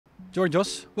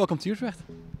Georgios, welcome to Utrecht.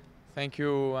 Thank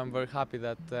you, I'm very happy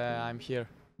that I'm here.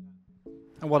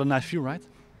 And what a nice view, right?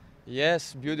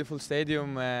 Yes, beautiful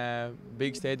stadium,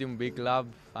 big club,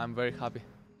 I'm very happy.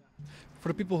 For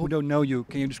the people who don't know you,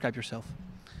 can you describe yourself?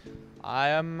 I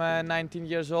am 19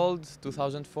 years old,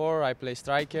 2004, I play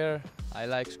striker, I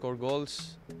like score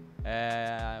goals.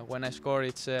 When I score,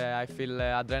 I feel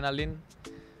adrenaline.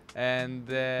 And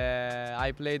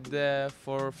I played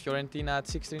for Fiorentina at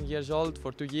 16 years old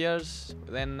for 2 years.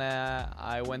 Then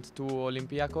I went to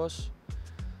Olympiakos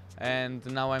and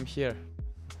now I'm here.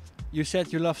 You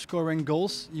said you love scoring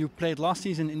goals. You played last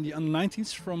season in the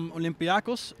under-19s from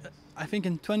Olympiakos. I think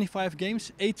in 25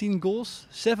 games, 18 goals,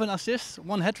 7 assists,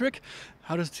 1 hat-trick.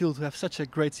 How does it feel to have such a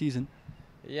great season?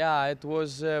 Yeah, it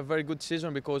was a very good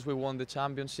season because we won the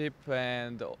championship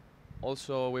and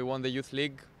also we won the youth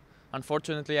league.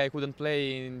 Unfortunately, I couldn't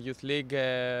play in youth league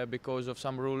because of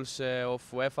some rules of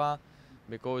UEFA,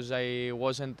 because I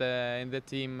wasn't in the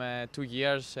team 2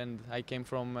 years and I came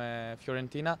from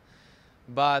Fiorentina.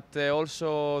 But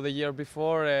also the year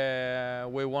before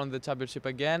we won the championship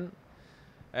again,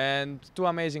 and 2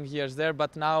 amazing years there.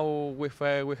 But now we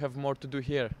have more to do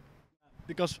here.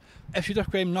 Because FC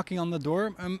Utrecht came knocking on the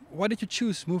door. Why did you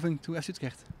choose moving to FC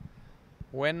Utrecht?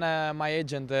 When my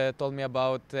agent told me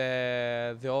about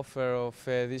the offer of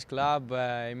this club,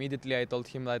 immediately I told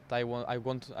him that I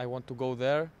want to go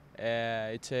there.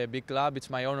 It's a big club. It's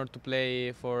my honor to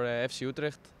play for FC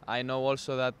Utrecht. I know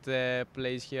also that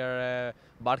plays here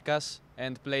Barkas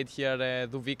and played here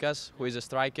Duvikas, who is a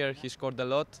striker. He scored a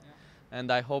lot,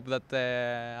 and I hope that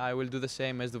I will do the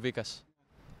same as Duvikas.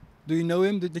 Do you know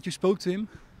him? Did you spoke to him?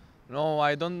 No,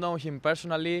 I don't know him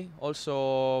personally.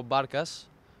 Also Barkas.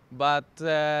 But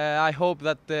I hope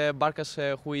that Barkas,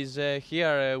 who is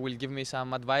here, will give me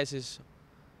some advices.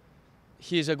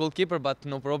 He is a goalkeeper, but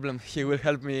no problem. He will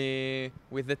help me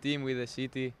with the team, with the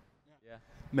city. Yeah.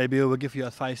 Maybe he will give you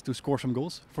advice to score some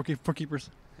goals for keepers.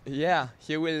 Yeah,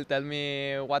 he will tell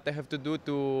me what I have to do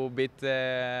to beat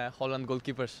Holland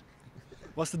goalkeepers.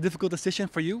 Was it a difficult decision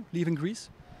for you, leaving Greece?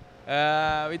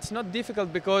 It's not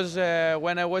difficult because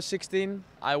when I was 16,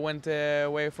 I went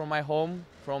away from my home,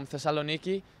 from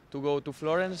Thessaloniki, to go to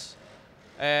Florence.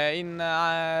 In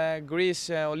Greece,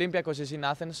 Olympiakos is in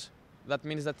Athens. That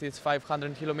means that it's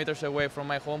 500 kilometers away from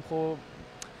my home.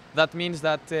 That means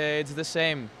that it's the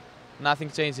same.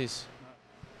 Nothing changes.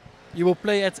 You will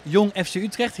play at Jong FC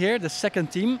Utrecht here, the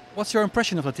second team. What's your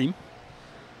impression of the team?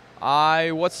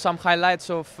 I watched some highlights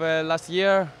of last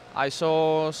year. I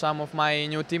saw some of my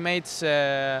new teammates.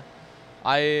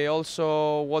 I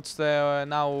also watched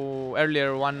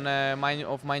earlier one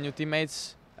of my new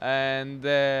teammates. And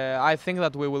I think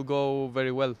that we will go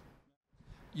very well.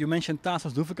 You mentioned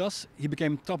Tasos Duvikas. He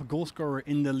became top goal scorer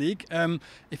in the league.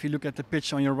 If you look at the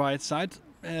pitch on your right side,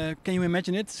 can you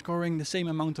imagine it, scoring the same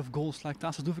amount of goals like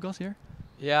Tasos Duvikas here?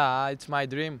 Yeah, it's my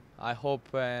dream. I hope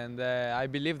and I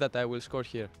believe that I will score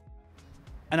here.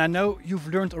 And I know you've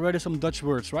learned already some Dutch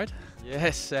words, right?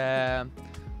 Yes.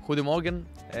 Goedemorgen.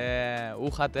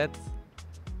 Hoe gaat het?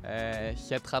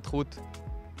 Het gaat goed.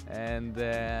 And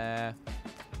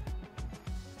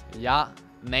yeah,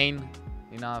 nee,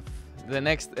 enough.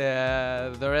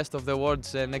 The rest of the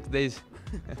words next days.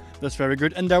 That's very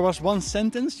good. And there was one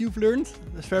sentence you've learned.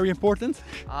 That's very important.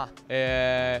 Hoe.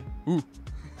 The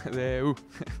hoe.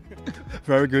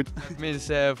 Very good. It means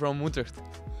from Utrecht.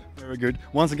 Very good.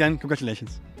 Once again,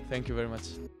 congratulations. Thank you very much.